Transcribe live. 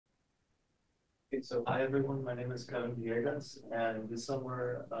So hi everyone, my name is Villegas, and this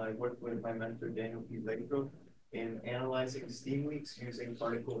summer I worked with my mentor Daniel Villegas in analyzing steam leaks using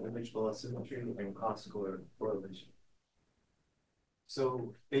particle image velocimetry and cross correlation.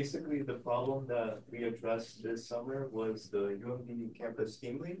 So basically the problem that we addressed this summer was the UMD campus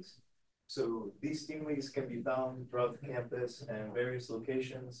steam leaks. So these steam leaks can be found throughout the campus and various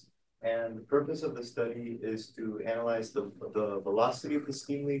locations. And the purpose of the study is to analyze the velocity of the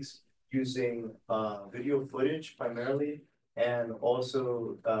steam leaks using video footage primarily, and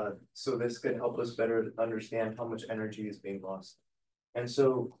also so this could help us better understand how much energy is being lost. And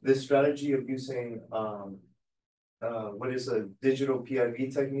so this strategy of using what is a digital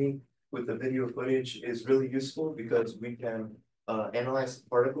PIV technique with the video footage is really useful because we can analyze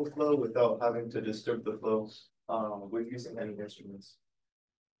particle flow without having to disturb the flow with using any instruments.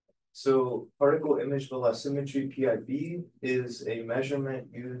 So particle image velocimetry PIV is a measurement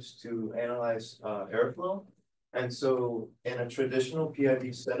used to analyze airflow. And so in a traditional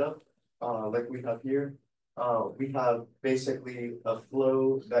PIV setup, like we have here, we have basically a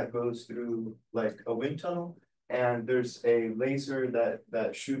flow that goes through like a wind tunnel, and there's a laser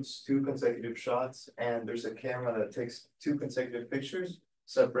that shoots two consecutive shots, and there's a camera that takes two consecutive pictures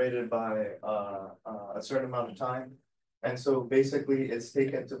separated by a certain amount of time. And so basically it's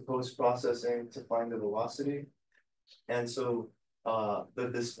taken to post-processing to find the velocity. And so the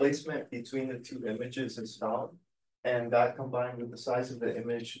displacement between the two images is found. And that combined with the size of the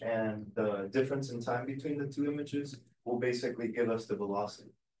image and the difference in time between the two images will basically give us the velocity.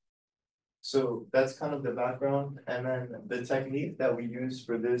 So that's kind of the background. And then the technique that we used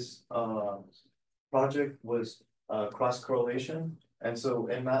for this project was cross correlation. And so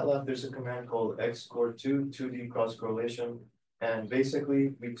in MATLAB, there's a command called xcore2, 2D cross correlation. And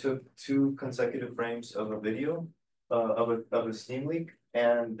basically, we took two consecutive frames of a video of a steam leak,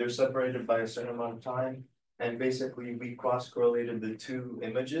 and they're separated by a certain amount of time. And basically, we cross correlated the two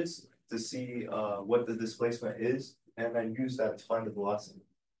images to see what the displacement is, and then use that to find the velocity.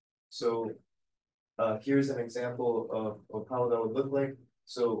 So here's an example of how that would look like.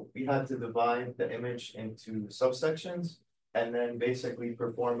 So we had to divide the image into subsections, and then basically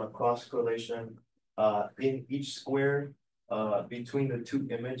perform a cross correlation in each square between the two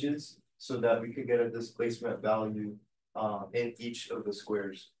images so that we could get a displacement value in each of the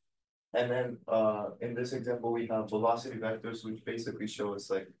squares. And then in this example, we have velocity vectors, which basically show us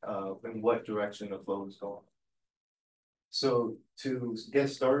like in what direction the flow is going. So to get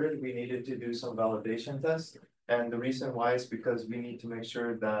started, we needed to do some validation tests. And the reason why is because we need to make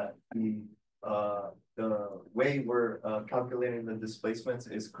sure that the way we're calculating the displacements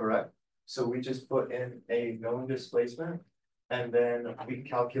is correct. So we just put in a known displacement, and then we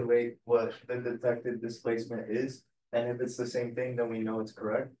calculate what the detected displacement is. And if it's the same thing, then we know it's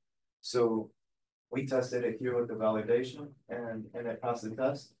correct. So we tested it here with the validation, and it passed the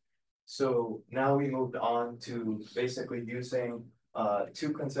test. So now we moved on to basically using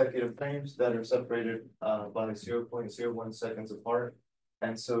two consecutive frames that are separated by 0.01 seconds apart.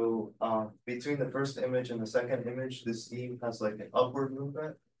 And so between the first image and the second image, the steam has like an upward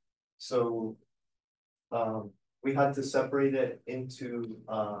movement. So we had to separate it into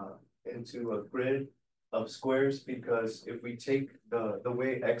a grid of squares, because if we take the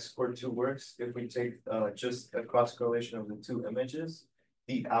way xcore2 works, if we take just a cross correlation of the two images,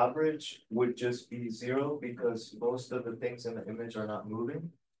 the average would just be 0 because most of the things in the image are not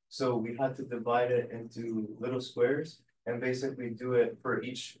moving. So we had to divide it into little squares and basically do it for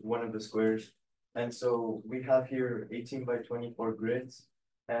each one of the squares. And so we have here 18 by 24 grids.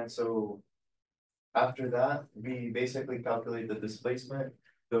 And so after that, we basically calculate the displacement.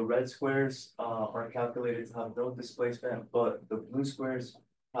 The red squares are calculated to have no displacement, but the blue squares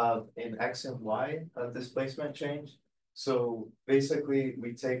have an X and Y displacement change. So basically,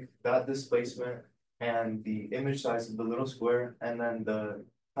 we take that displacement and the image size of the little square, and then the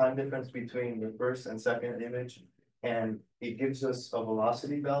time difference between the first and second image, and it gives us a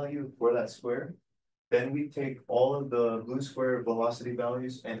velocity value for that square. Then we take all of the blue square velocity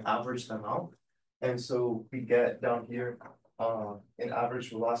values and average them out. And so we get down here an average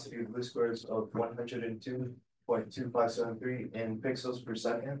velocity of blue squares of 102.2573 in pixels per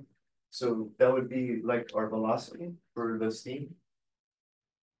second. So that would be like our velocity for the steam.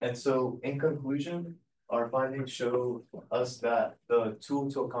 And so in conclusion, our findings show us that the tool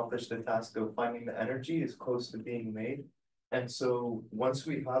to accomplish the task of finding the energy is close to being made. And so once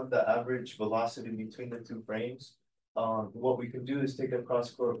we have the average velocity between the two frames, what we can do is take a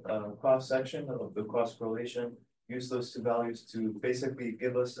cross section of the cross correlation, use those two values to basically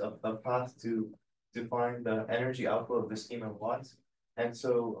give us a path to define the energy output of the steam in watts. And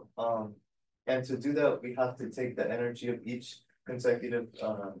so And to do that, we have to take the energy of each consecutive,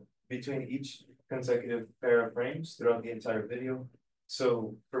 between each consecutive pair of frames throughout the entire video.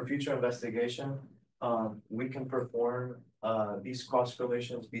 So for future investigation, we can perform these cross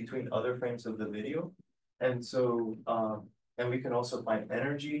relations between other frames of the video. And so, and we can also find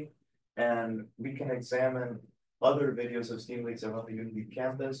energy, and we can examine other videos of steam leaks around the Unity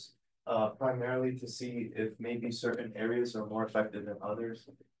campus, primarily to see if maybe certain areas are more effective than others.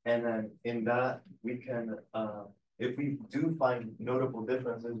 And then in that, we can, if we do find notable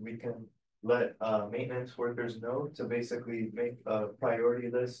differences, we can let maintenance workers know to basically make a priority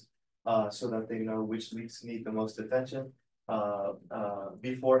list so that they know which leaks need the most attention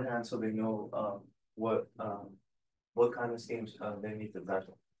beforehand, so they know what kind of steams they need to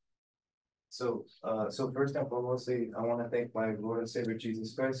tackle. So first and foremostly, I want to thank my Lord and Savior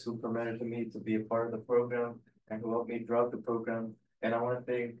Jesus Christ, who permitted me to be a part of the program and who helped me throughout the program. And I want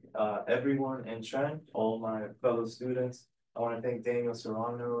to thank everyone in Trent, all my fellow students. I want to thank Daniel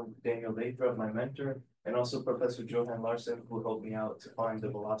Serrano, Daniel Lathrop, my mentor, and also Professor Johan Larson, who helped me out to find the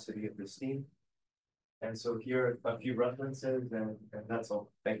velocity of the steam. And so here are a few references, and that's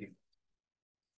all. Thank you.